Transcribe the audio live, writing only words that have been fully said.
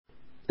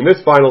In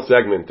this final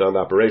segment on the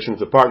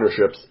operations of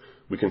partnerships,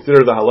 we consider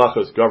the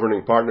halachas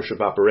governing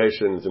partnership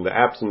operations in the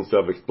absence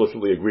of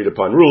explicitly agreed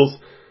upon rules,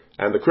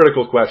 and the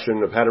critical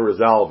question of how to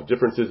resolve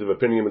differences of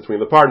opinion between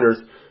the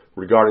partners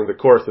regarding the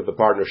course that the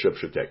partnership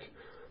should take.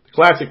 The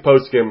classic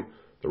poskim,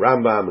 the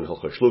Rambam and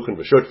Hilchos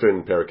Shluchim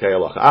v'Shutfin, Perkei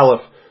Halacha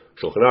Aleph,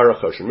 Shulchan Aruch,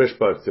 Choshen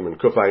Mishpat, Siman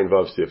Kuf Ayin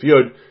Vav Sif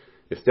Yud,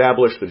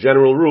 establish the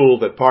general rule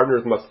that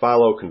partners must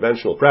follow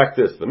conventional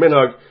practice, the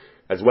minhag,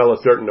 as well as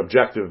certain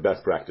objective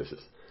best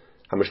practices.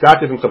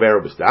 Hamishtatif im Chavero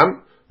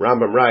B'Stam,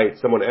 Rambam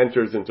writes, someone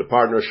enters into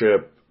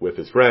partnership with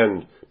his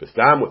friend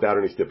B'Stam without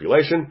any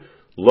stipulation,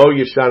 Lo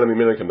Yishana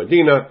Miminag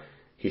HaMedina,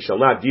 he shall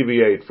not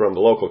deviate from the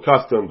local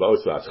custom,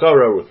 Ba'osa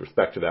Aschara, with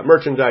respect to that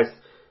merchandise.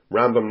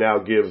 Rambam now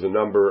gives a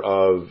number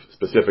of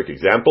specific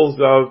examples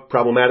of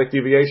problematic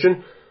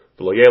deviation.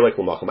 V'lo Yelek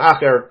L'Macham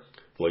Acher,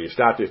 V'lo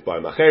Yishtatif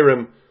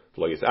B'Macherim,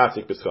 V'lo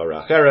Yisatzik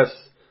B'Schara Acheres,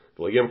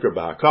 V'lo Yimker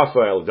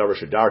B'Hakafa, El Davar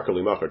Shedarka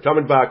L'Machar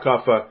Tamid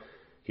B'Hakafa,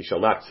 he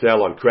shall not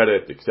sell on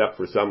credit except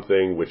for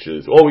something which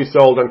is always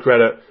sold on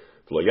credit.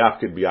 V'lo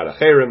Yafkid B'Yad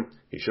Acherim,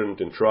 he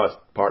shouldn't entrust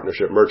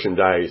partnership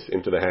merchandise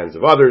into the hands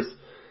of others.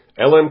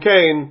 Elam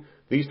Kain,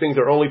 these things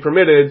are only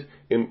permitted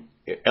in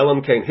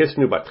Elam Kain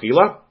Hisnu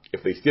Batchila,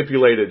 if they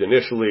stipulated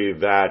initially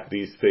that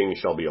these things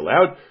shall be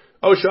allowed,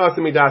 O Sha'asim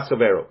Midas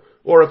Chavero,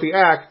 or if he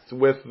acts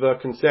with the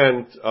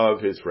consent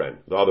of his friend,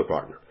 the other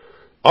partner.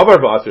 Avar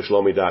V'aseh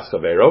Shlo Midas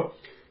Chavero,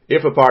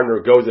 if a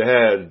partner goes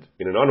ahead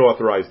in an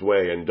unauthorized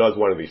way and does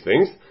one of these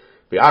things,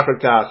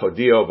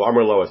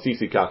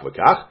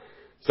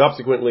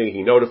 subsequently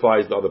he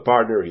notifies the other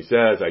partner, he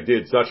says, I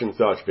did such and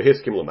such,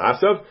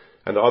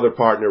 and the other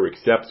partner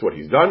accepts what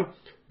he's done,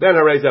 then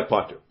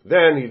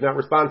then he's not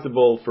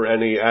responsible for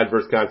any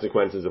adverse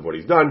consequences of what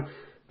he's done.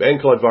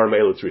 These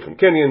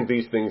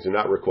things do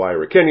not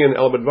require a kinyan,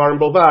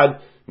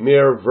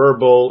 mere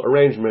verbal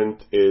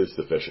arrangement is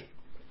sufficient.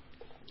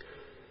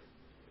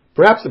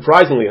 Perhaps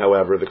surprisingly,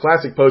 however, the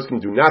classic poskim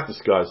do not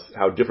discuss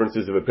how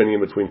differences of opinion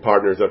between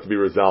partners are to be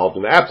resolved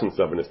in the absence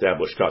of an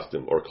established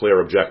custom or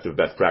clear objective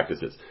best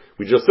practices.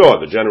 We just saw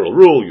the general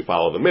rule, you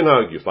follow the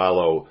minhag, you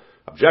follow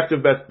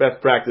objective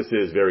best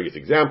practices, various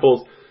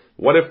examples.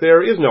 What if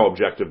there is no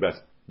objective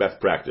best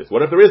practice?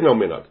 What if there is no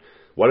minhag?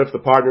 What if the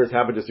partners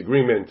have a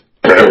disagreement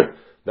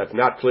that's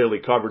not clearly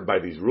covered by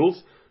these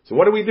rules? So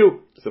what do we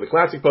do? So the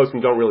classic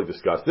poskim don't really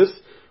discuss this.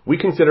 We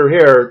consider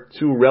here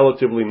two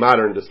relatively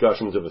modern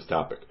discussions of this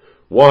topic.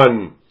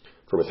 One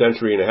from a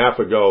century and a half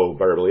ago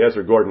by Rabbi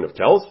Eliezer Gordon of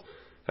Telz,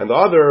 and the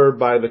other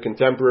by the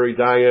contemporary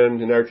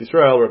Dayan in Eretz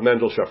Yisrael, Rav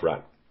Mendel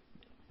Shafran.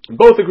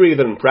 Both agree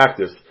that in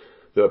practice,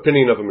 the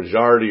opinion of a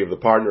majority of the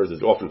partners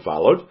is often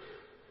followed,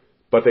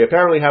 but they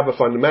apparently have a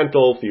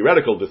fundamental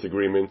theoretical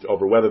disagreement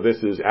over whether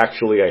this is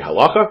actually a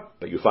halacha,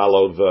 that you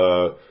follow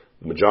the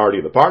majority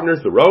of the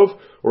partners, the rov,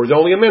 or is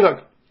only a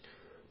minhag.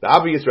 The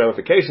obvious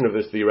ramification of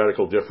this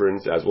theoretical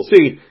difference, as we'll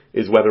see,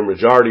 is whether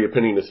majority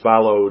opinion is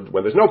followed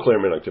when there's no clear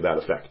minhag to that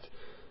effect.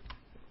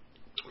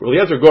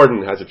 Eliezer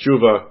Gordon has a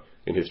tshuva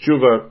in his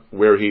tshuva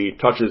where he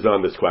touches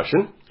on this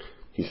question.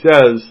 He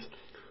says,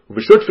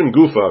 V'shutfin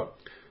gufa,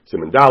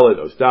 siman daled,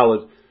 os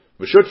daled,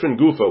 V'shutfin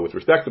gufa, with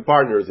respect to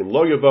partners, in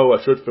lo yavo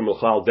ashutfin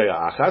l'chal dea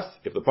achas,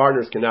 if the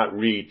partners cannot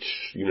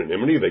reach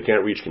unanimity, they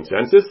can't reach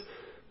consensus,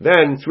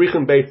 then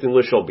tzrichim based in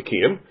lishol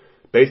b'kiyim,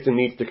 Based in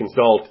needs to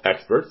consult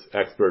experts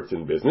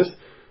in business.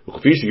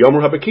 Whatever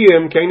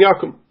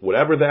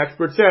the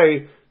experts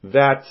say,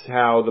 that's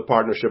how the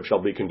partnership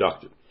shall be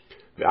conducted.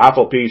 Even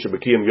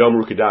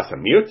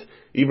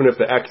if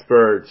the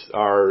experts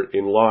are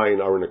in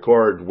line, are in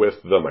accord with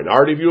the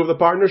minority view of the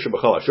partnership,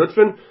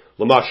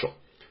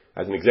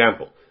 as an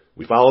example,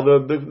 we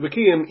follow the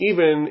Kiyim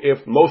even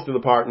if most of the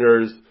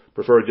partners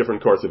prefer a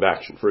different course of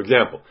action. For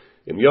example,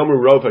 in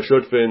Yomru Rov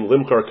HaShutfin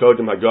Limkar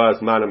Kodem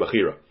Hagaz Mana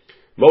Machira.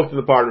 Most of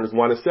the partners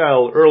want to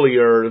sell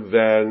earlier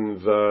than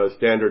the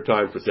standard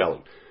time for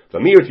selling. A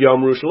minority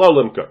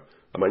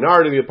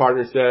of the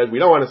partners says, we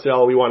don't want to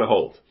sell, we want to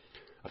hold.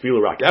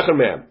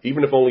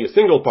 Even if only a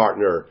single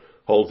partner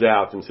holds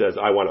out and says,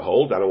 I want to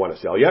hold, I don't want to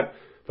sell yet.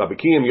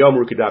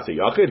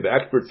 The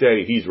experts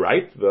say he's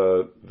right,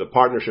 the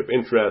partnership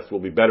interest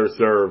will be better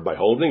served by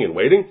holding and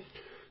waiting.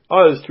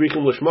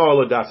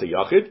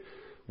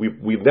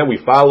 Then we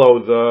follow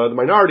the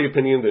minority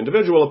opinion, the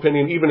individual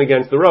opinion, even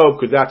against the rov,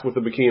 because that's what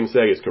the Bekiim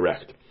say is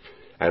correct.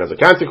 And as a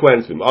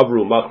consequence, if the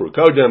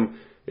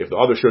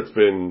other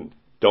shutfin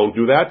don't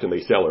do that and they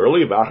sell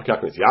early,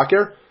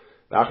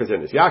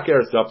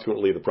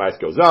 subsequently the price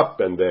goes up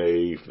and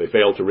they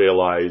fail to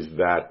realize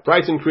that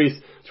price increase,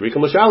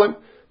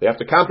 they have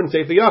to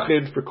compensate the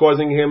yachid for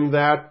causing him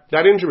that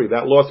injury,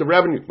 that loss of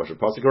revenue.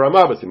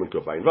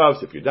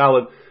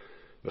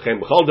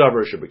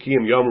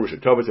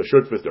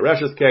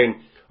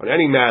 On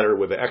any matter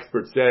where the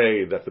experts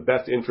say that the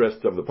best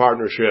interest of the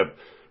partnership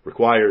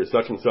requires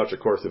such and such a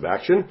course of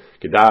action,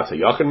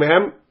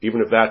 even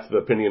if that's the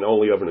opinion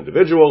only of an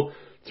individual,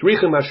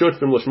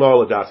 the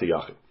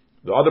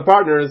other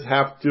partners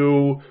have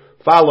to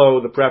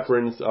follow the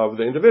preference of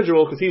the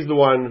individual because he's the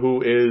one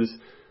who is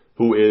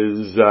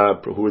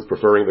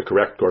preferring the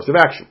correct course of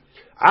action.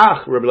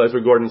 Ach, Rabbi Eliezer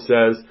Gordon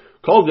says,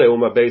 Kol ze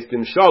uma based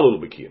in shalul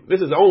b'kiyim.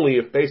 This is only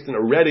if based in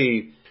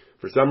already,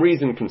 for some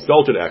reason,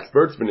 consulted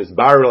experts,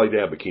 v'nisbar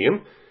l'idei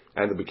b'kiyim,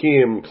 and the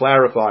b'kiyim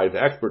clarified,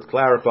 the experts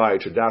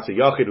clarified, shadasa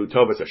yachid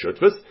utovas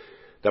hashutfus,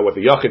 that what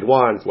the yachid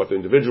wants, what the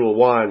individual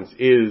wants,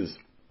 is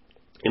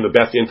in the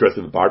best interest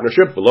of the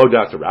partnership, v'lo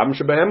dasa rabim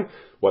shebehem,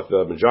 what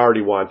the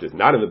majority want is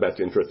not in the best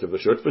interest of the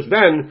shutfus.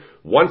 Then,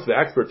 once the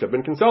experts have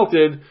been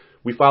consulted,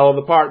 we follow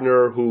the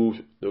partner who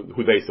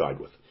they side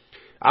with.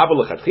 Ava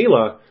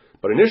l'chatchila,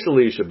 but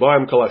initially,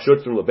 Shabayim kol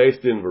hashutfim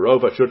lebeistin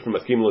v'rov hashutfim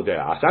maskim l'dei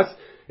achas.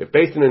 If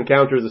Beistin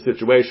encounters a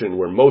situation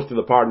where most of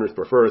the partners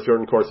prefer a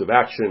certain course of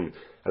action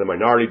and a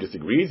minority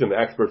disagrees and the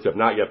experts have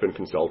not yet been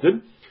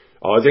consulted,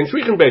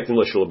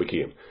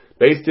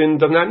 Beistin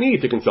does not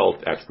need to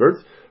consult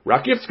experts.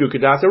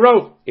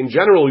 In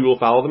general, we will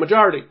follow the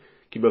majority.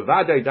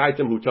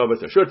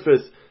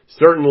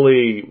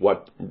 Certainly,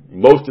 what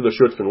most of the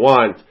shutfin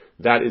want,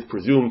 that is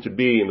presumed to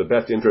be in the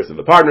best interest of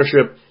the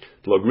partnership.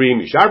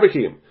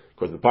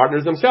 Because the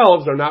partners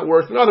themselves are not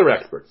worse than other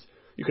experts.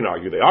 You can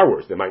argue they are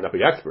worse. They might not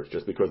be experts.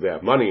 Just because they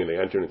have money and they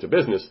enter into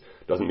business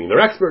doesn't mean they're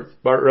experts.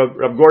 But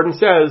Rav Gordon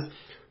says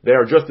they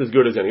are just as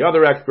good as any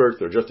other experts.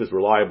 They're just as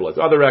reliable as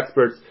other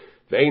experts.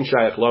 Ve'ein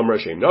shayach lomra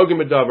she'em nogim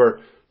b'davar.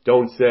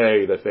 Don't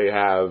say that they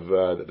have,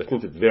 that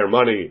since it's their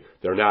money,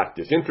 they're not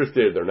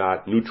disinterested, they're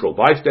not neutral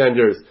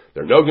bystanders,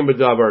 they're nogim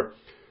b'davar.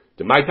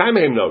 To my time,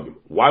 nogim.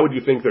 Why would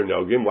you think they're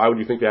nogim? Why would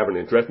you think they have an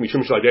interest?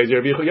 Mishum sh'ladei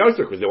zervichu yoser,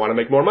 because they want to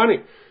make more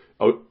money.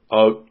 Or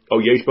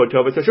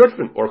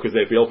because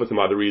they feel for some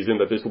other reason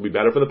that this will be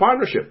better for the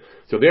partnership.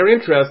 So their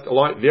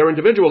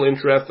individual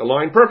interests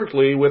align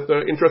perfectly with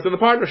the interest of the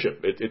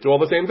partnership. It's all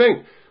the same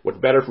thing. What's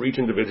better for each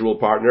individual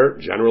partner,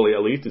 generally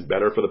at least, is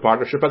better for the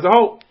partnership as a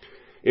whole.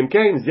 What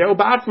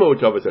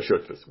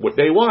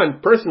they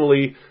want,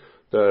 personally,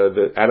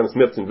 the Adam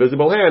Smith's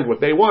invisible hand, what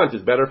they want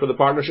is better for the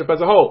partnership as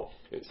a whole.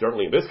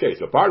 Certainly in this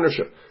case, a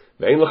partnership.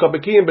 There's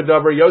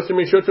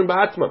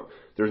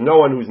no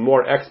one who's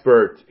more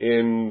expert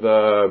in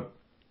the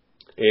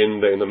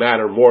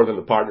matter more than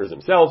the partners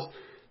themselves.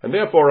 And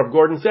therefore, Rav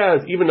Gordon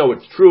says, even though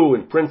it's true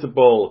in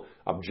principle,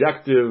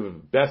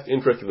 objective, best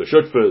interest of the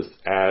shutfas,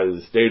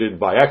 as stated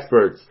by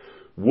experts,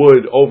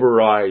 would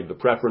override the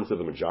preference of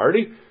the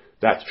majority.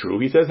 That's true,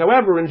 he says.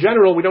 However, in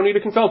general, we don't need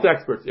to consult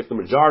experts. If the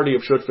majority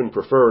of shutfin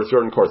prefer a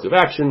certain course of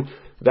action,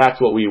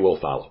 that's what we will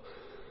follow.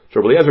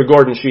 So Rabbi Eliezer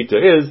Gordon's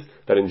shita is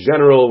that in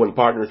general, when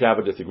partners have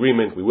a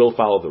disagreement, we will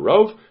follow the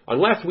rov,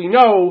 unless we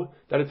know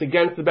that it's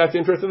against the best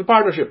interest of the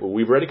partnership. Well,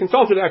 we've already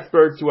consulted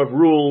experts who have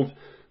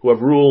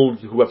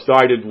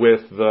sided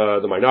with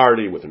the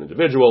minority, with an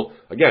individual.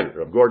 Again,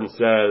 Rabbi Gordon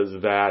says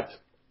that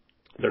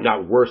they're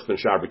not worse than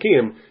Shar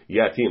B'kiyim,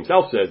 yet he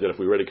himself says that if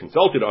we already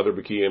consulted other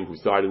B'kiyim who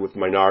sided with the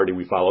minority,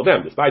 we follow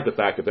them, despite the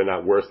fact that they're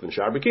not worse than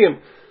Shar B'kiyim.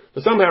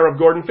 So somehow Rabbi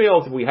Gordon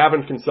feels if we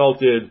haven't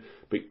consulted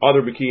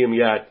other B'kiyim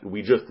yet,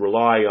 we just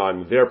rely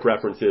on their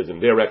preferences and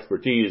their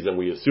expertise, and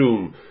we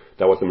assume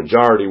that what the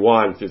majority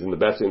wants is in the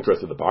best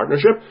interest of the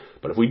partnership.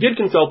 But if we did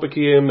consult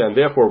B'kiyim, and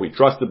therefore we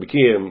trust the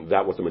B'kiyim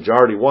that what the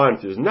majority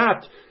wants is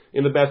not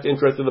in the best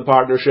interest of the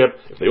partnership,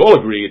 if they all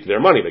agree it's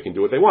their money, they can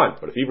do what they want.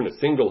 But if even a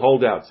single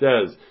holdout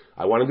says,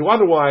 I want to do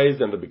otherwise,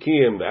 then the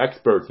B'kiyim, the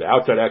experts, the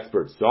outside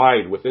experts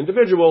side with the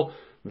individual,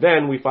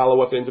 then we follow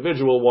what the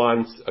individual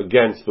wants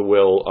against the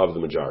will of the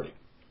majority.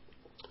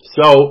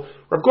 So,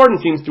 Rav Gordon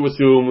seems to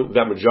assume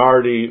that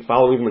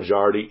following the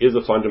majority is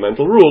a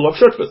fundamental rule of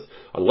shutfus,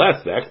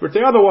 unless the experts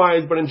say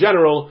otherwise, but in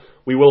general,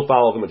 we will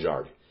follow the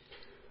majority.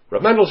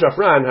 Rav Mendel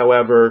Shafran,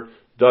 however,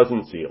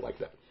 doesn't see it like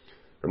that.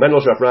 Rav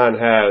Mendel Shafran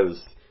has,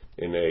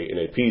 in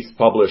a piece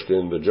published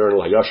in the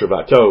journal Hayasher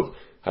V'Atov,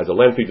 has a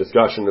lengthy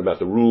discussion about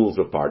the rules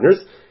of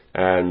partners,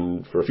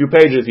 and for a few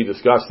pages he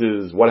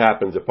discusses what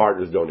happens if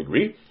partners don't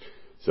agree.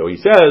 So he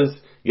says,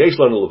 in cases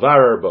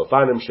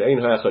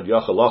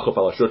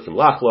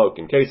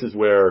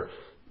where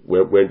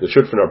the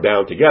shutfin are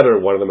bound together,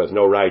 one of them has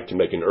no right to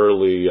make an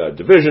early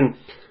division.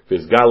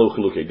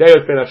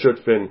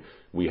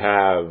 We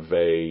have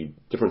a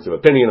difference of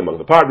opinion among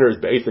the partners,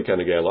 the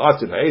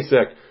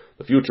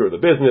future of the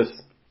business,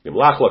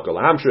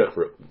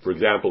 for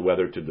example,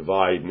 whether to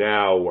divide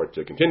now or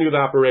to continue the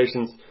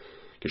operations,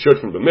 in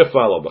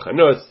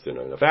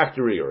a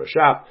factory or a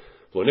shop.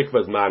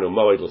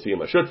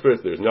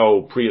 There's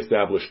no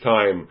pre-established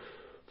time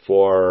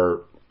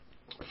for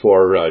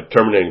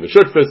terminating the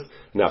shutfus.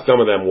 Now,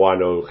 some of them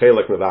want to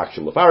chelek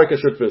mevakshin lefarek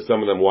shutfus.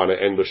 Some of them want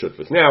to end the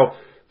shutfus now.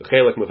 The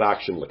chelek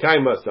mevakshin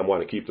lekaima. Some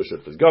want to keep the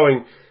shutfus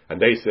going, and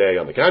they say,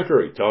 on the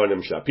contrary,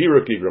 toanim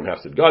shapiruk igram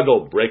hefsid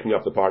gadol. Breaking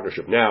up the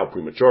partnership now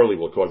prematurely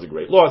will cause a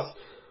great loss.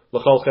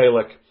 Lechol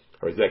chelek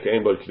harzek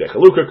einbod kidei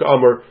chalukah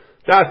ka'amar.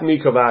 Das mi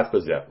kavat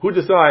bazeh. Who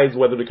decides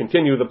whether to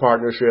continue the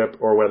partnership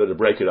or whether to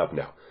break it up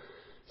now?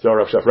 So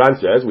Rav Shafran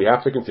says we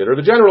have to consider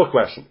the general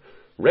question.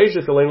 We have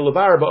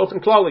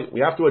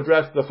to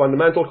address the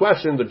fundamental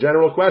question, the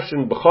general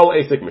question,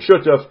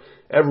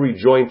 every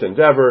joint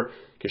endeavor,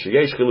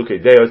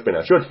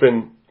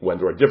 when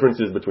there are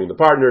differences between the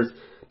partners,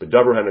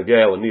 B'davar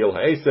hanagel anil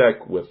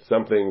ha'esek, with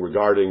something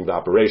regarding the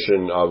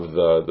operation of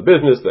the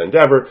business, the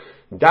endeavor.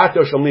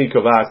 Dato shalmi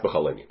kavas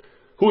b'chalinin.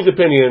 Whose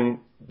opinion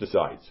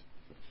decides?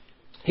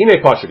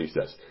 Hine pashut, he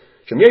says.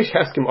 Shem yesh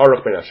heskim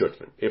aruch ben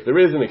hashutfin. If there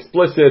is an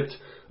explicit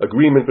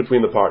agreement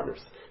between the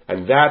partners,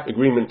 and that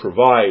agreement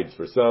provides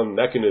for some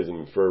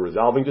mechanism for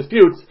resolving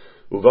disputes,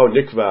 uvo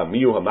nikva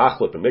miyu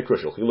hamachlip and mikra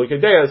shel chiluk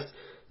hadeis,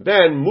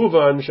 then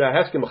muvan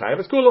shaheskim chayav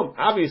eskulam.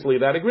 Obviously,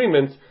 that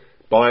agreement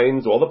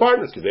binds all the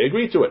partners because they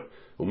agree to it.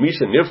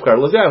 Umisha nivchar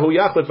lezehu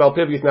yachlit val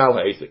pivgis nal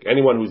ha'esik.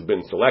 Anyone who's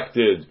been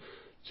selected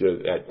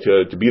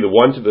to be the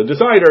one, to the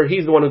decider,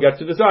 he's the one who gets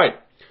to decide.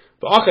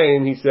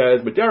 V'achein, he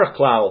says, but derech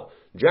klal,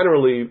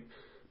 generally,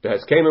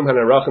 beheskemim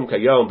hanarachim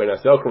kayom ben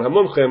haselchim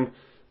hamumchim,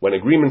 when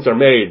agreements are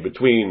made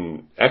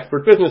between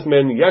expert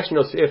businessmen,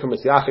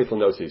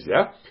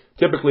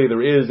 typically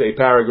there is a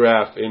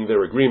paragraph in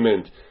their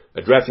agreement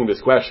addressing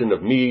this question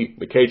of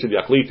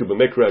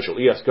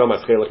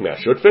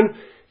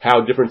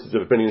how differences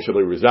of opinion should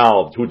be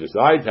resolved, who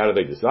decides, how do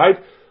they decide,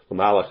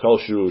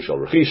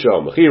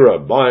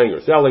 buying or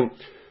selling,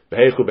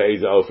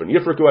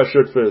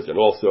 and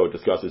also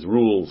discusses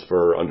rules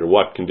for under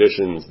what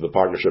conditions the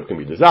partnership can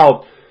be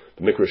dissolved.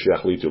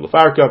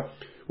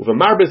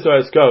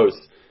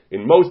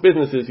 In most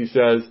businesses, he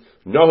says,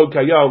 nohug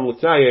kayom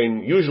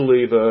l'tzayin,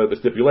 usually the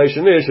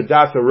stipulation is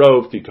shadas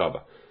harov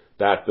tikava,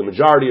 that the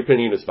majority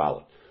opinion is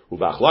followed.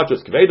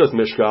 Uvachlatos kvedos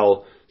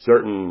mishkal,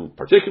 certain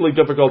particularly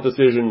difficult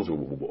decisions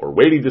or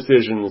weighty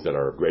decisions that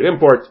are of great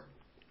import.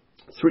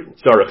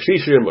 Tzarech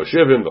shishim,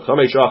 moshivim,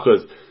 v'chamesh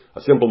achaz,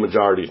 a simple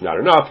majority is not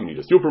enough. You need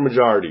a super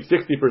majority,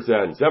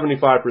 60%,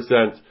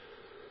 75%,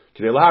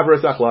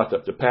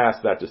 to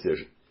pass that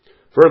decision.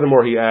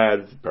 Furthermore, he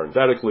adds,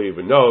 parenthetically,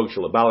 v'nog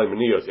shalabale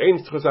manios ein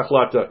tzchus,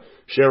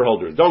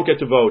 shareholders don't get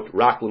to vote,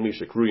 rak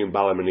l'misha kruyim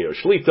bale manios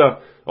shlita,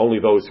 only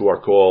those who are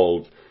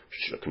called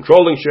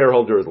controlling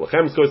shareholders,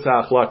 lechem tzchus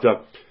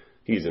ha'achlata.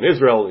 He's in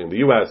Israel, in the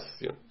U.S.,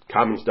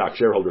 common stock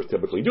shareholders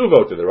typically do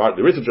vote, so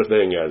there is such a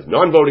thing as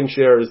non-voting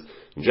shares.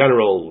 In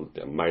general,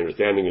 my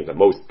understanding is that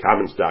most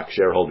common stock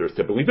shareholders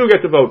typically do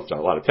get to vote. So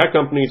a lot of tech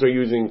companies are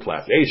using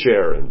Class A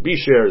share and B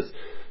shares,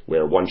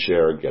 where one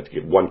share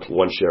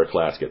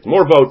class gets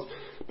more votes.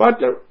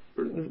 But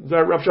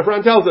Rav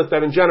Shafran tells us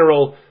that in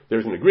general,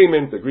 there's an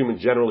agreement. The agreement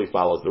generally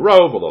follows the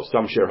rov, although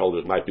some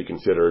shareholders might be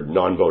considered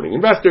non-voting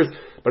investors.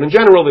 But in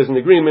general, there's an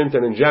agreement,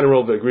 and in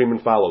general, the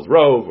agreement follows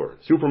rov, or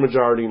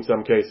supermajority in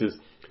some cases.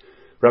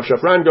 Rav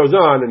Shafran goes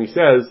on, and he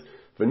says,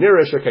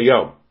 V'nira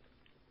shekayom.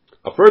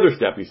 A further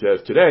step, he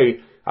says,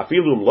 today,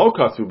 afilum lo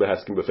kasu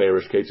beheskim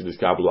beferish ketzidis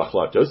kabul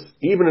achlatos,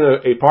 even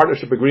in a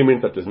partnership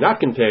agreement that does not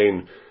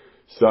contain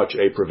such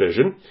a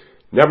provision.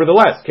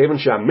 Nevertheless, kevan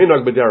sham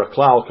minog b'derech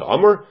klal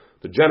ka'amr,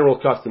 the general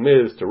custom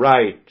is to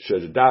write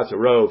shedas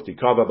harov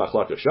tikava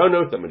b'achlata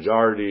shonot, the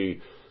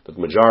majority of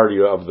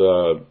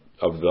the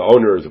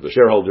owners, of the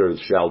shareholders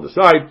shall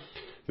decide.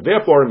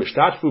 Therefore,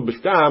 mishtatfu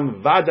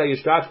b'stam vada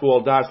yishtatfu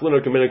al das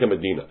linor k'minik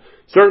medina.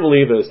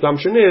 Certainly, the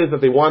assumption is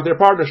that they want their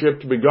partnership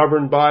to be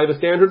governed by the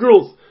standard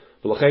rules.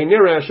 At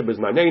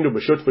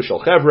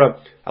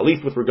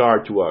least with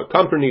regard to a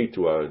company,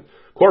 to a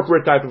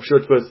corporate type of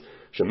shutfas,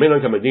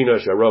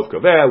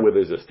 where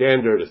there's a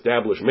standard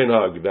established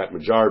minhag that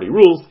majority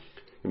rules.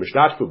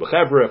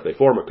 If they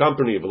form a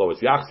company,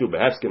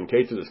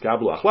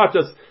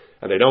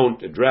 and they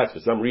don't address for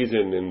some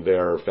reason in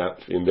their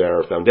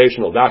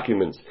foundational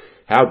documents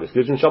how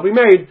decisions shall be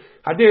made,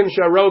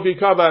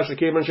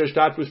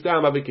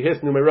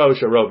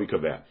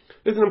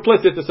 there's an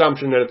implicit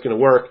assumption that it's going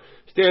to work.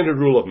 Standard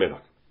rule of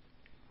minhag.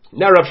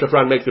 Now Rav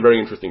Shafran makes a very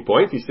interesting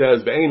point. He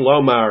says, Ve'ein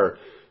lomar,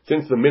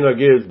 since the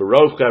minhag is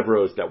berov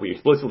chevros, that we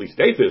explicitly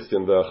state this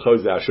in the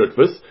Chozeh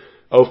Shutfus,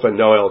 Ofen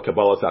Noel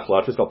Kabbalas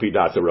Achlatus Al Pi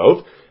Das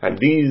Arov, and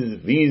these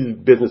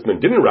businessmen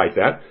didn't write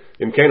that.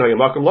 Im Kein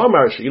Hayamakim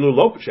Lomar Sheilu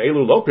Lo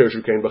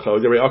Pirshu Kein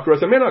B'Chozeh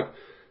Re'akros HaMinhag.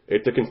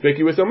 It's a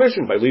conspicuous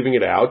omission. By leaving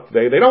it out,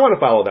 they don't want to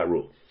follow that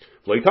rule.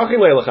 If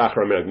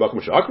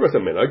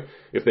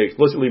they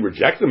explicitly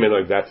reject the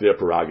minhag, that's their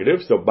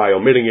prerogative. So by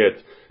omitting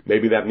it,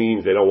 maybe that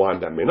means they don't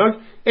want that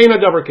minhag. Ein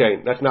adavar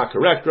kain. That's not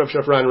correct. Rav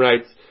Shafran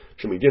writes,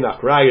 Shemidin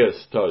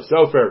achrayas to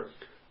sofer.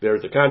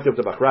 There's a concept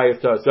of achrayas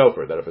to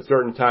sofer, that if a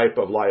certain type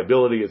of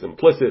liability is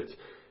implicit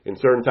in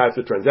certain types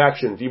of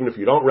transactions, even if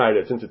you don't write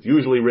it, since it's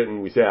usually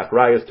written, we say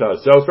achrayas to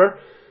sofer.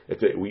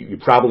 You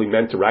probably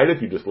meant to write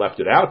it. You just left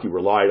it out. You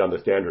relied on the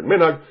standard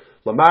minhag.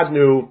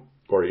 Lamadnu.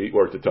 Or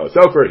to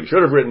Sofer, he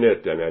should have written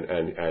it,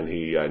 and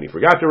he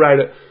forgot to write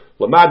it.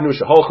 Lamadnu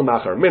sheholchem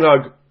achar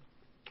minhag.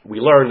 We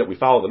learn that we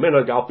follow the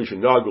minhag al pi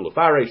shenagu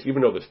lefaresh,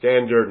 even though the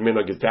standard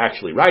minhag is to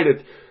actually write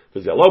it.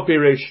 V'zelo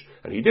pirish,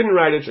 and he didn't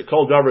write it.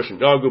 Shekol davar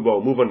shenagu bo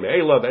muvan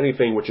me'elav,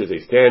 anything which is a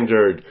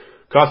standard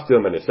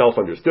custom and is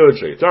self-understood.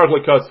 Sheyitzarach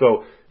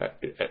lekasvo.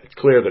 It's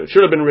clear that it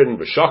should have been written.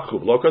 V'shakchu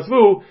v'lo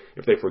kasvu.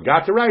 If they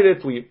forgot to write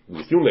it, we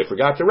assume they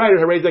forgot to write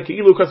it. Harei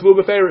ki'ilu kasvu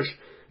b'ferish.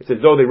 It's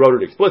as though they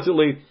wrote it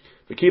explicitly.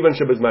 Since the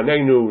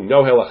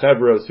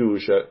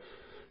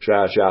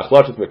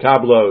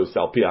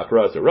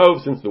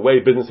way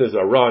businesses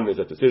are run is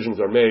that decisions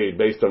are made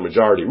based on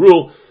majority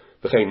rule,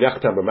 And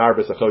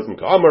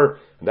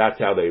that's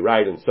how they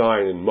write and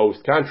sign in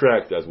most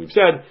contracts, as we've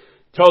said.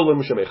 We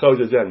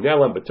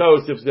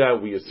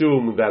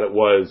assume that it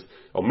was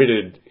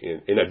omitted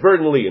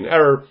inadvertently, in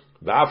error,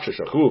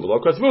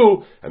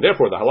 and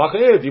therefore the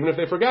halacha is, even if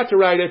they forgot to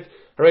write it,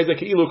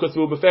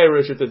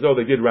 it's as though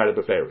they did write it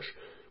beferish.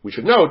 We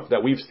should note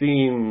that we've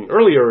seen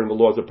earlier in the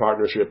laws of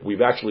partnership, we've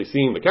actually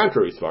seen the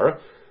contrary svara.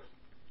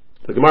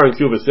 The Gemara in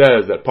Ksuva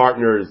says that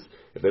partners,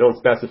 if they don't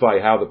specify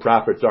how the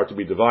profits are to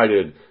be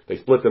divided, they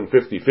split them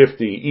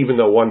 50-50, even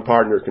though one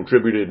partner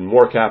contributed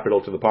more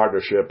capital to the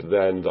partnership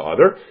than the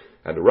other.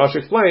 And the Rosh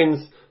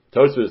explains,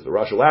 Tosfos, the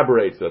Rosh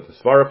elaborates that the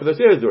svara for this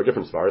is, there are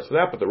different svaras for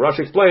that, but the Rosh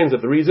explains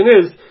that the reason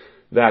is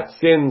that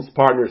since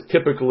partners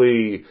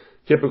typically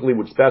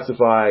would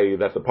specify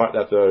that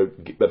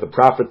the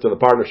profits of the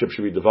partnership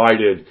should be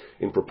divided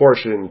in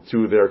proportion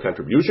to their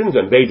contributions,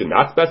 and they did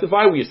not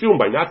specify, we assume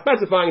by not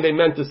specifying they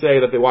meant to say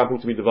that they want them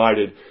to be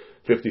divided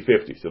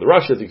 50-50. So the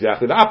Rosh is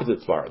exactly the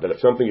opposite svara, that if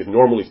something is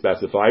normally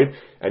specified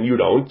and you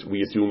don't,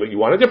 we assume that you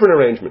want a different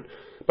arrangement.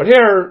 But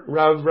here,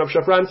 Rav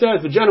Shafran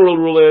says, the general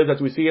rule is,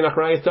 as we see in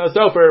Achrayas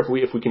Sofer,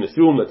 if we can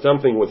assume that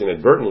something was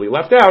inadvertently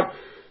left out,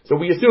 so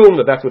we assume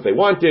that that's what they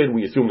wanted,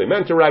 we assume they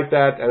meant to write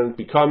that, and it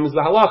becomes the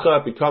halacha,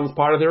 it becomes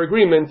part of their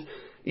agreement,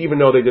 even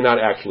though they did not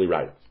actually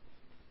write it.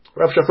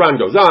 Rav Shafran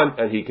goes on,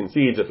 and he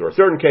concedes that there are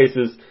certain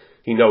cases,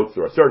 he notes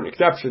there are certain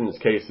exceptions,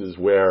 cases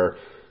where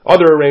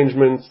other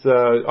arrangements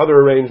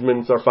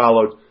are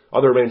followed,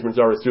 other arrangements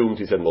are assumed.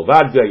 He said,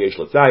 Milvadze, Yesh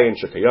L'tzayin,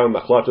 Shekayam,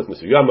 Machlatos,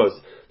 Mesuyamos.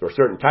 There are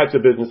certain types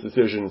of business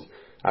decisions,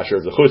 Asher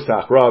Zechus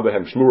Hachra,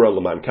 Behem Shmura,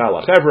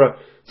 L'mankal Achevra.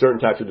 Certain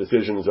types of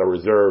decisions are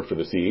reserved for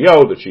the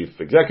CEO, the chief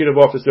executive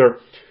officer,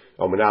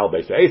 Omanal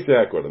Beis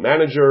Ha'esek, or the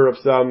manager of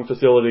some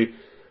facility.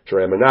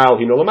 Shrei Manal,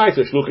 Hino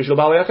L'maisa, Shluchish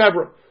L'balei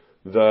Achevra.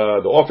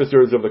 The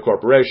officers of the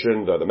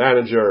corporation, the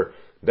manager,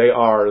 they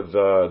are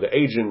the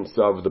agents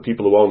of the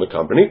people who own the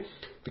company.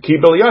 And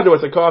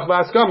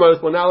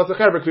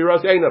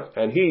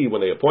he,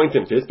 when they appoint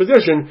him to his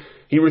position,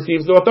 he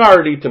receives the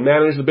authority to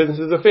manage the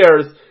business's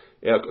affairs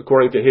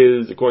according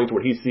to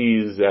what he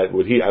sees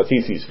as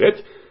he sees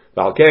fit.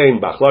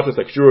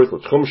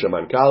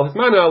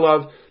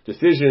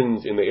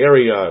 Decisions in the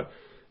area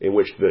in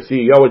which the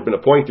CEO has been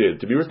appointed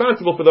to be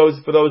responsible for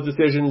those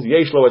decisions. He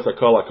has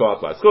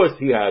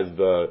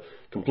the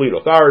complete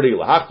authority,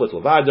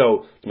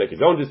 to make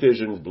his own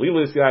decisions. He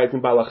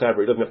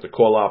doesn't have to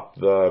call up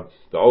the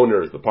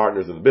owners, the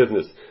partners of the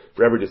business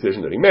for every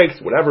decision that he makes.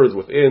 Whatever is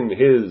within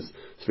his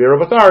sphere of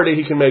authority,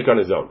 he can make on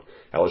his own.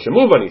 El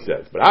Shemuvan, he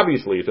says, but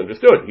obviously it's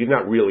understood. He's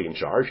not really in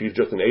charge. He's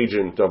just an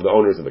agent of the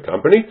owners of the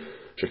company.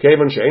 Since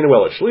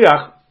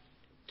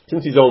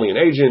he's only an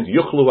agent,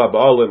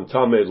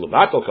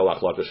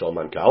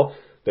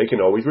 they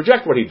can always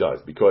reject what he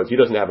does, because he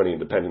doesn't have any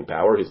independent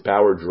power. His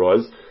power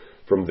draws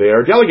from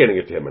their delegating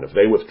it to him, and if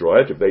they withdraw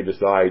it, if they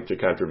decide to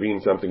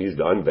contravene something he's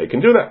done, they can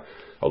do that.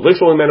 They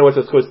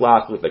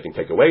can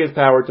take away his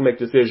power to make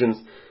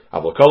decisions.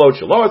 But as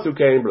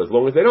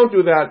long as they don't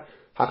do that,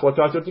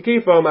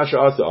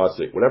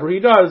 whatever he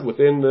does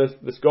within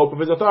the scope of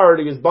his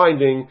authority is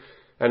binding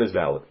and is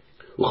valid.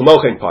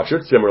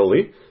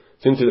 Similarly,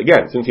 since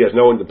he has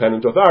no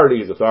independent authority,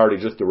 his authority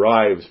just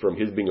derives from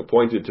his being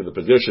appointed to the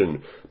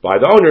position by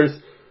the owners.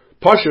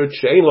 He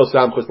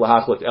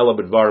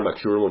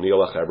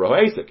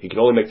can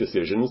only make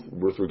decisions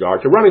with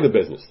regard to running the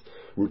business,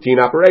 routine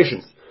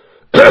operations.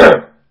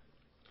 That's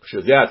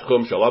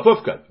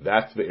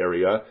the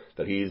area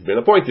that he's been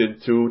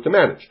appointed to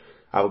manage.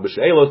 But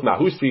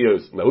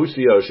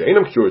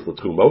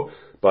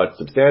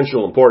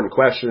substantial, important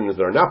questions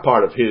that are not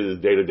part of his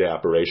day-to-day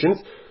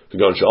operations, a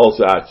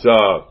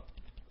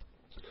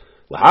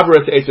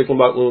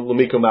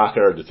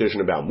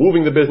decision about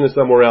moving the business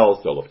somewhere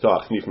else, to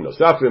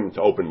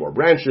open more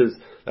branches,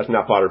 that's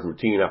not part of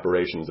routine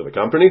operations of the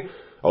company.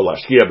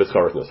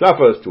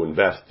 To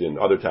invest in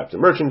other types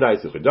of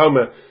merchandise,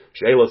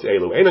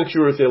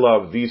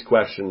 these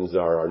questions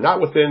are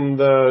not within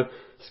the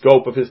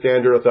scope of his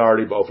standard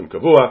authority, he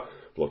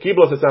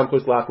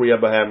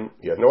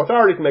has no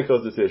authority to make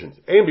those decisions.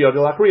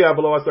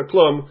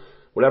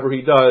 Whatever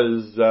he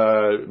does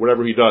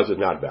is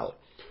not valid.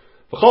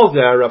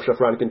 Rav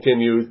Shafran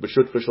continues,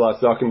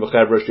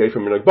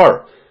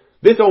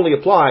 this only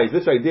applies,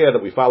 this idea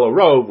that we follow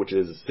Rov, which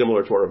is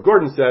similar to what Rav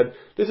Gordon said,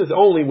 this is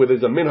only where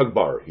there's a minhag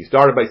bar. He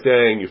started by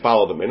saying you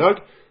follow the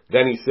minhag,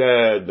 then he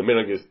said the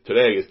minhag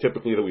today is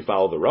typically that we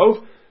follow the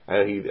Rov,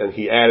 and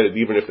he added,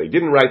 even if they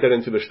didn't write that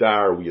into the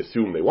shtar, we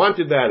assume they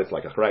wanted that, it's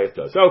like a Achrayas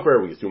Sofer,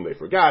 we assume they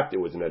forgot,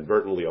 it was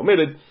inadvertently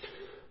omitted.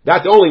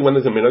 That's only when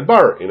there's a minhag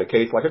bar, in a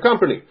case like a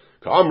company.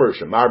 Most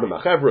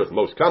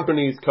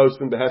companies,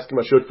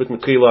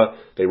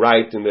 they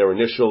write in their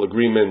initial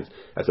agreement,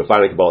 as a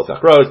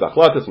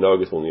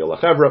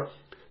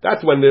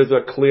that's when there's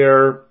a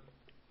clear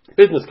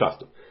business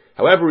custom.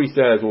 However, he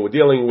says, when we're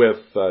dealing with,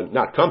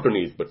 not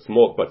companies, but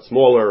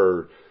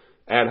smaller,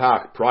 ad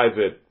hoc,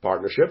 private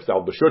partnerships,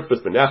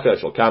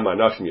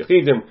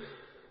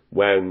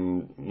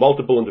 when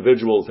multiple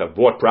individuals have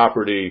bought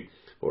property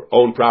or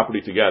own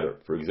property together.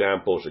 For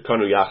example,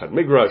 Shekanu Yachad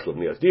Migrash,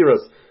 Livnias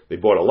Diras, they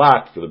bought a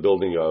lot for the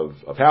building of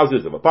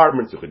houses, of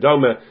apartments,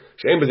 Uchidome,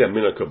 She'em Bezeh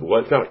Minhag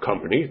Kavua. It's not a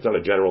company, it's not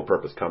a general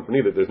purpose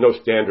company, that there's no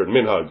standard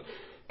minhag,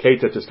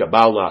 Keita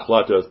Tiskabal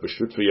La'achlatas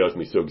B'shutfiyos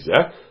Misug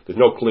Zeh. There's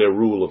no clear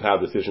rule of how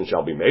decisions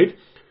shall be made.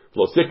 They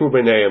don't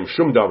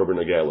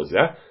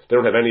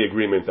have any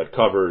agreement that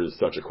covers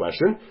such a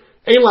question.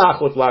 There's no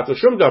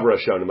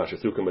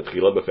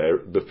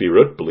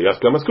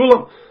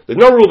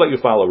rule that you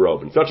follow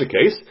rov. In such a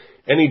case,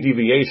 any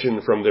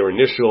deviation from their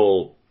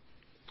initial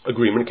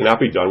agreement cannot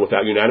be done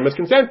without unanimous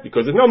consent,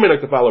 because there's no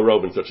minhag to follow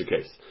rov in such a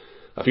case.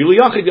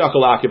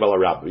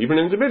 Even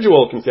an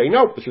individual can say,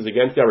 no, this is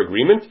against our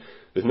agreement.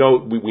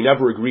 We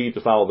never agreed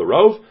to follow the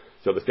rov.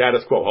 So the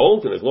status quo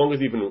holds, and as long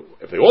as if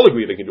they all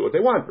agree, they can do what they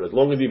want, but as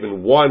long as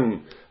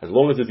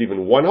there's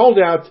even one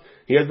holdout,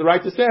 he has the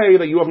right to say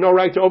that you have no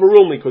right to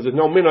overrule me, because there's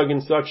no minhag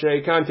in such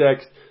a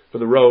context for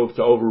the rov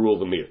to overrule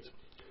the miyut.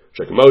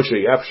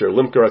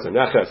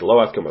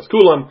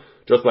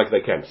 Just like they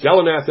can't sell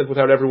an asset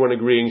without everyone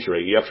agreeing. How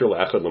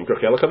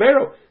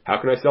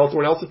can I sell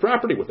someone else's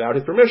property without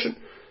his permission?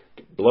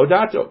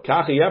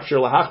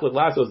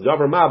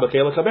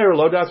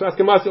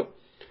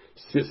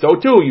 So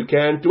too, you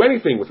can't do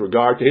anything with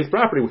regard to his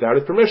property without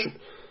his permission.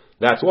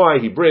 That's why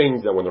he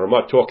brings that when the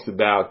Ramah talks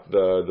about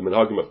the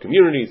minhagim of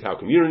communities, how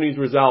communities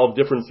resolve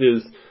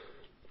differences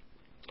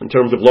in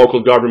terms of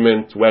local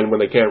government when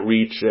they can't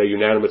reach a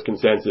unanimous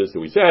consensus.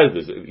 So he says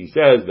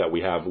that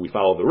we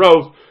follow the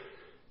rov,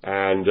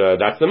 and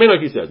that's the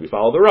minhag. He says we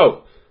follow the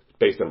rov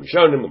based on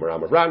Rishonim, the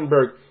Maram of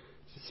Rottenberg.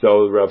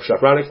 So Rav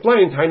Shafran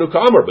explains, Hainu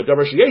ka'amar, but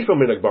davar sheyesh bo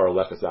minhag bar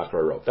lechas achar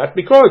rov. That's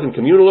because in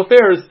communal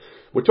affairs,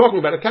 we're talking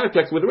about a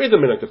context where there is a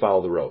minhag to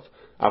follow the rov.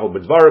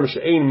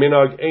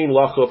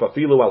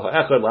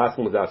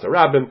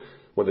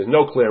 When there's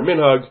no clear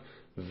minhag,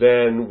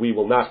 then we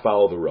will not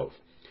follow the rov.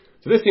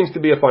 So this seems to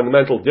be a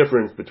fundamental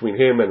difference between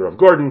him and Rav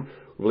Gordon.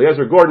 Rav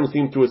Eliezer Gordon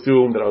seems to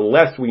assume that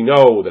unless we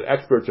know that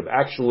experts have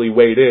actually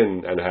weighed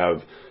in and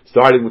have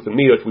sided with the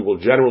miyut, we will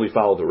generally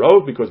follow the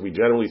rov, because we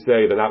generally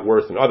say they're not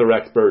worse than other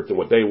experts, and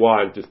what they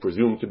want is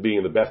presumed to be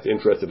in the best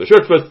interest of the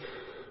shutfus.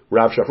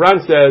 Rav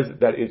Shafran says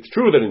that it's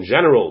true that in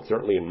general,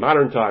 certainly in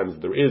modern times,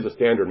 there is a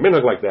standard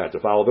minhag like that to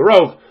follow the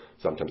rov,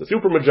 sometimes a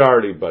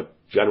supermajority, but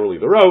generally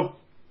the rov.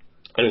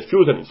 And it's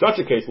true that in such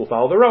a case we'll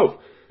follow the rov.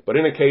 But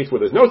in a case where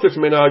there's no such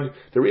minhag,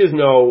 there is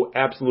no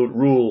absolute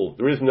rule,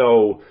 there is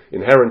no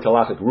inherent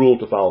halachic rule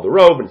to follow the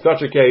rov. In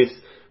such a case,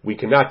 we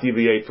cannot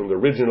deviate from the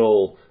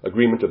original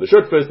agreement of the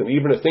shutfus, and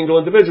even a single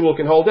individual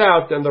can hold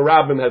out, and the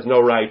rabbim has no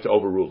right to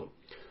overrule him.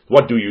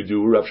 What do you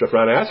do, Rav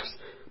Shafran asks?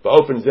 Where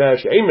there's no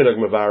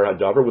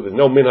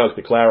minhag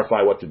to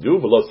clarify what to do,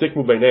 and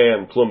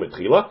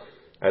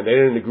they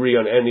didn't agree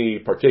on any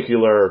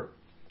particular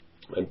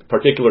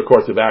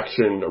course of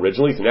action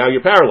originally, so now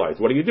you're paralyzed.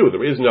 What do you do?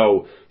 There is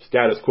no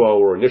status quo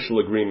or initial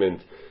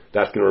agreement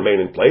that's going to remain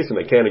in place, and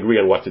they can't agree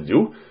on what to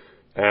do.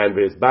 And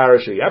really,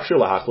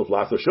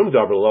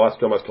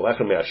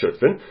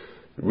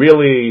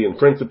 in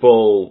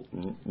principle,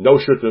 no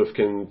shutuf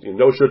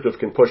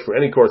can push for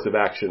any course of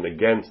action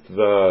against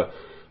the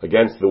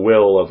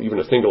will of even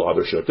a single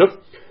other shutuf.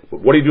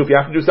 But what do you do if you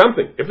have to do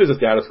something? If there's a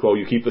status quo,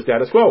 you keep the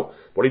status quo.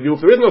 What do you do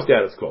if there is no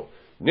status quo?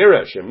 You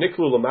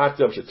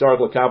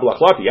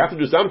have to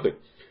do something.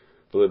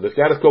 The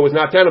status quo is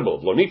not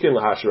tenable.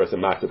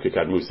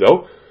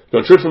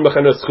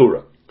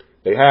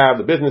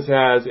 The business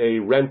has a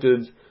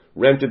rented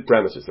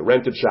premises, a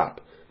rented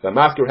shop.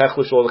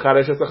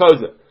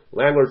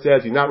 Landlord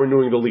says he's not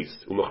renewing the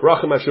lease.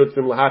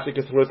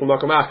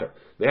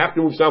 They have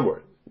to move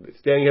somewhere.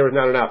 Staying here is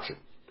not an option.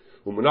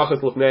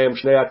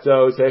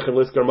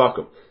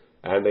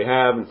 And they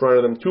have in front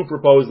of them two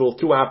proposals,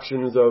 two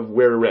options of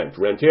where to rent.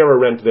 Rent here or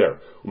rent there.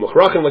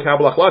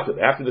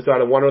 They have to decide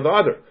on one or the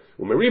other.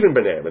 And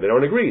they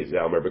don't agree.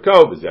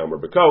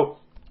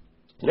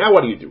 Now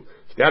what do you do?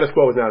 Status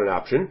quo is not an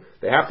option.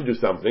 They have to do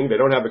something. They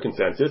don't have a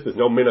consensus. There's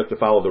no minhag to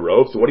follow the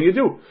rov. So what do you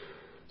do?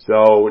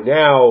 So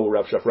now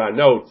Rav Shafran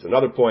notes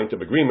another point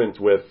of agreement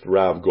with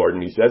Rav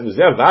Gordon. He says,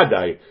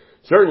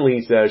 certainly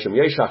he says,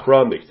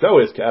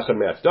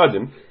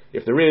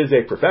 if there is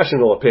a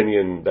professional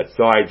opinion that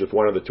sides with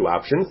one of the two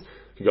options,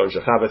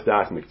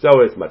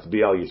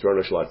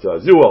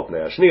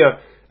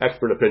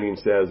 expert opinion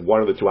says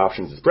one of the two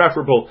options is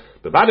preferable,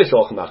 then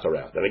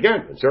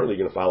again, and certainly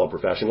you're going to follow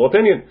professional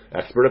opinion,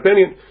 expert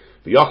opinion.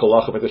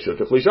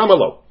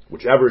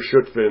 Whichever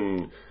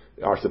shutfin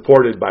are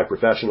supported by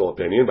professional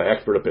opinion, by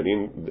expert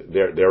opinion,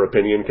 their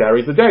opinion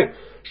carries the day.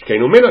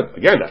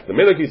 Again, that's the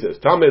minhag, he says.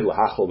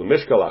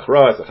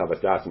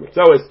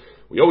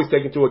 We always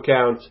take into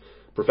account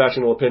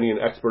professional opinion,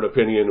 expert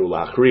opinion,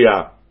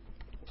 ulachriya,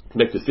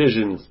 make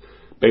decisions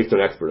based on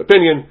expert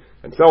opinion,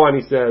 and so on,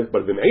 he says.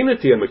 But so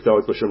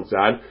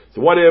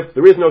what if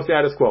there is no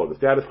status quo? The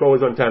status quo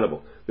is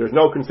untenable. There's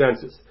no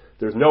consensus.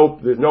 There's no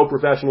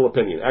professional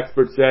opinion.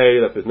 Experts say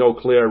that there's no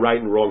clear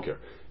right and wrong here.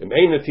 So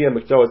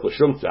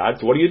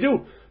what do you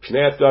do?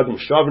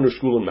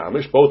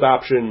 Both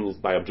options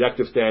by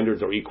objective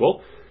standards are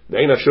equal.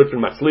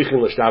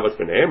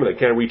 and they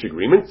can't reach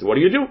agreement. So what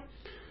do?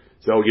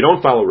 So you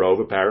don't follow Rove,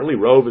 apparently.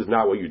 Rove is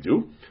not what you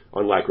do,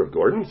 unlike Rav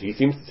Gordon. He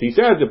says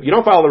that you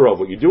don't follow the Rove.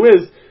 What you do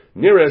is, a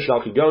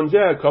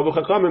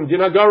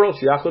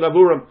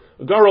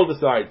garol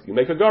decides. You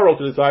make a garol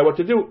to decide what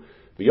to do.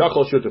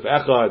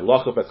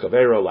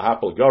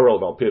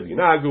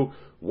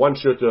 One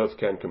shutuf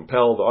can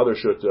compel the other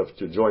shutuf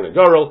to join a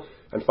garol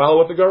and follow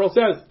what the garol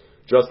says.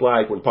 Just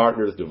like when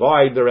partners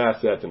divide their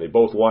assets and they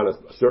both want a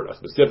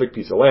specific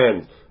piece of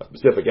land, a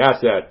specific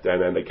asset,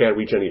 and then they can't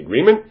reach any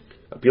agreement,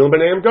 appealing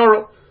b'neim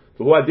garol.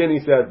 He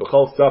said,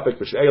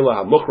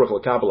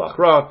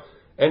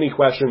 any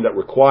question that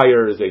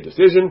requires a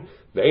decision,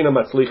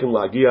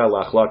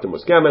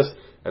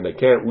 and they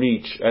can't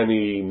reach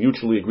any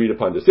mutually agreed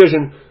upon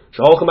decision,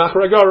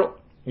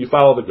 you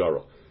follow the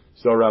garol.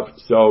 So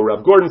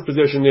Rav Gordon's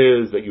position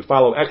is that you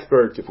follow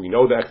experts if we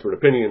know the expert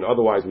opinion,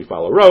 otherwise we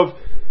follow Rav.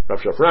 Rav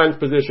Shafran's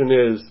position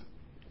is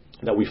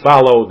that we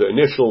follow the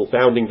initial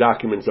founding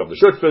documents of the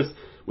Shutfus,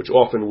 which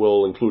often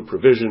will include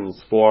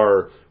provisions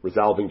for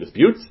resolving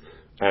disputes,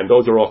 and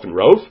those are often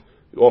Rov,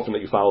 often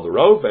that you follow the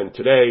Rov, and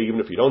today, even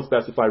if you don't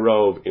specify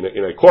Rov, in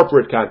a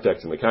corporate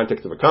context, in the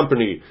context of a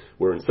company,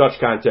 where in such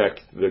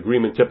context, the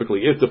agreement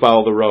typically is to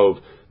follow the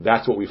Rov,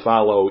 that's what we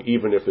follow,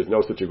 even if there's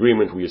no such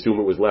agreement, we assume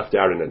it was left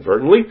out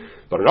inadvertently.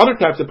 But in other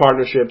types of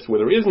partnerships, where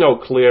there is no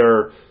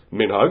clear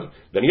minhag,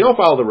 then you don't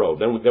follow the Rov.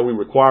 Then we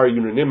require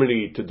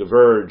unanimity to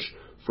deviate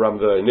from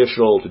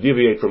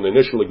the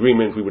initial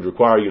agreement, we would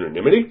require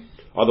unanimity.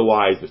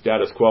 Otherwise, the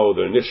status quo,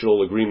 the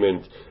initial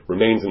agreement,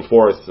 remains in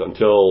force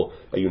until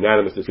a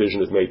unanimous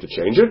decision is made to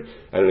change it.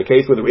 And in a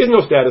case where there is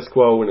no status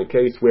quo, in a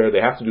case where they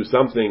have to do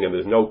something and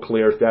there's no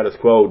status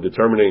quo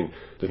determining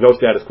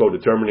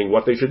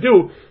what they should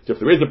do, so if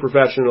there is a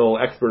professional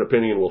expert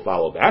opinion, we'll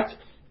follow that.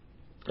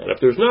 And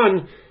if there's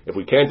none, if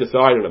we can't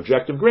decide on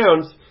objective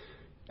grounds,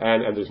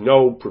 and there's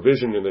no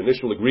provision in the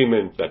initial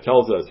agreement that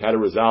tells us how to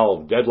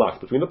resolve deadlocks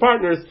between the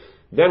partners,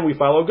 then we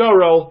follow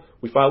garol.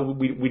 We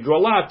draw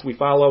lots. We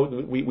draw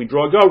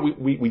a garol.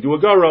 We do a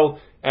garol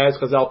as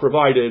Chazal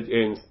provided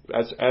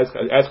as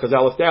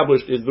Chazal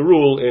established is the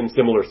rule in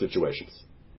similar situations.